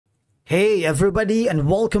Hey everybody, and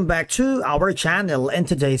welcome back to our channel. In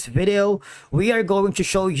today's video, we are going to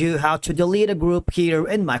show you how to delete a group here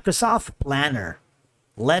in Microsoft Planner.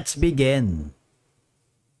 Let's begin.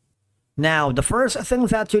 Now, the first thing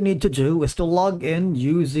that you need to do is to log in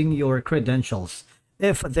using your credentials.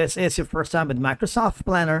 If this is your first time with Microsoft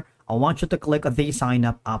Planner, I want you to click the sign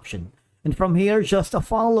up option. And from here, just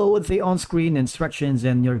follow the on-screen instructions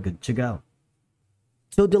and you're good to go.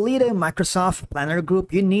 To delete a Microsoft Planner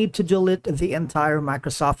group, you need to delete the entire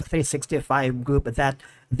Microsoft 365 group that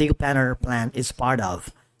the Planner plan is part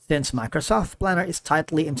of. Since Microsoft Planner is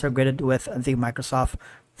tightly integrated with the Microsoft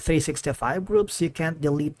 365 groups, you can't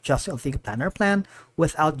delete just the Planner plan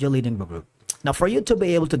without deleting the group. Now, for you to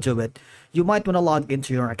be able to do it, you might want to log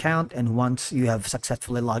into your account, and once you have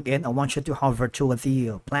successfully logged in, I want you to hover to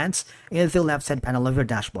the plans in the left side panel of your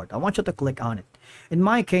dashboard. I want you to click on it. In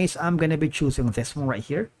my case, I'm going to be choosing this one right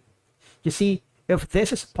here. You see, if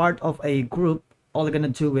this is part of a group, all you're going to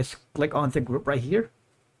do is click on the group right here.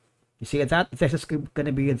 You see that? This is going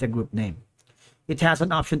to be the group name. It has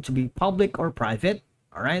an option to be public or private,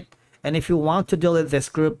 all right? And if you want to delete this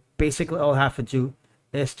group, basically all you have to do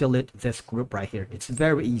is delete this group right here. It's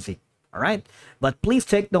very easy, all right? But please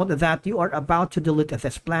take note that you are about to delete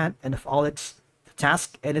this plan and of all its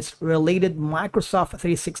tasks and its related Microsoft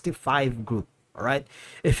 365 group. All right,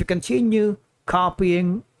 if you continue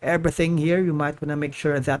copying everything here, you might want to make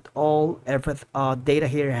sure that all data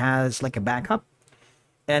here has like a backup.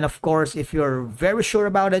 And of course, if you're very sure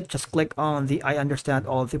about it, just click on the I understand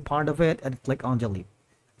all the part of it and click on delete.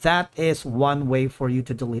 That is one way for you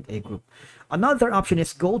to delete a group. Another option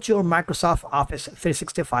is go to your Microsoft Office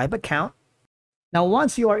 365 account. Now,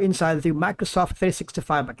 once you are inside the Microsoft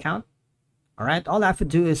 365 account, all right, all I have to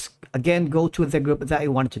do is again go to the group that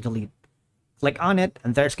you want to delete. Click on it,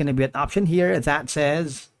 and there's going to be an option here that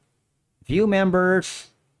says view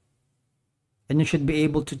members, and you should be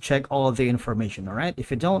able to check all of the information. All right,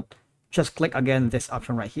 if you don't, just click again this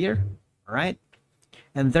option right here. All right,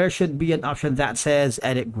 and there should be an option that says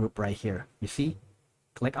edit group right here. You see,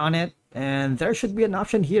 click on it, and there should be an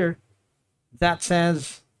option here that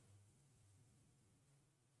says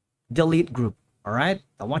delete group. All right,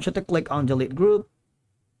 I want you to click on delete group,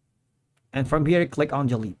 and from here click on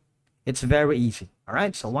delete. It's very easy. All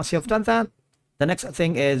right, so once you've done that, the next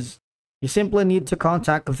thing is you simply need to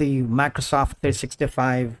contact the Microsoft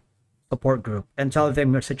 365 support group and tell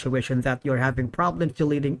them your situation, that you're having problems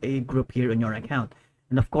deleting a group here in your account.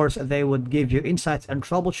 And of course, they would give you insights and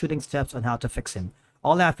troubleshooting steps on how to fix them.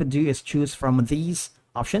 All I have to do is choose from these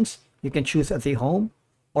options. You can choose the home,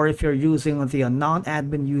 or if you're using the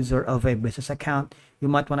non-admin user of a business account, you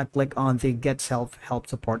might want to click on the Get Self-Help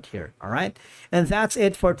Support here. All right. And that's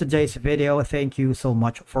it for today's video. Thank you so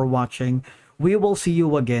much for watching. We will see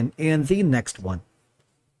you again in the next one.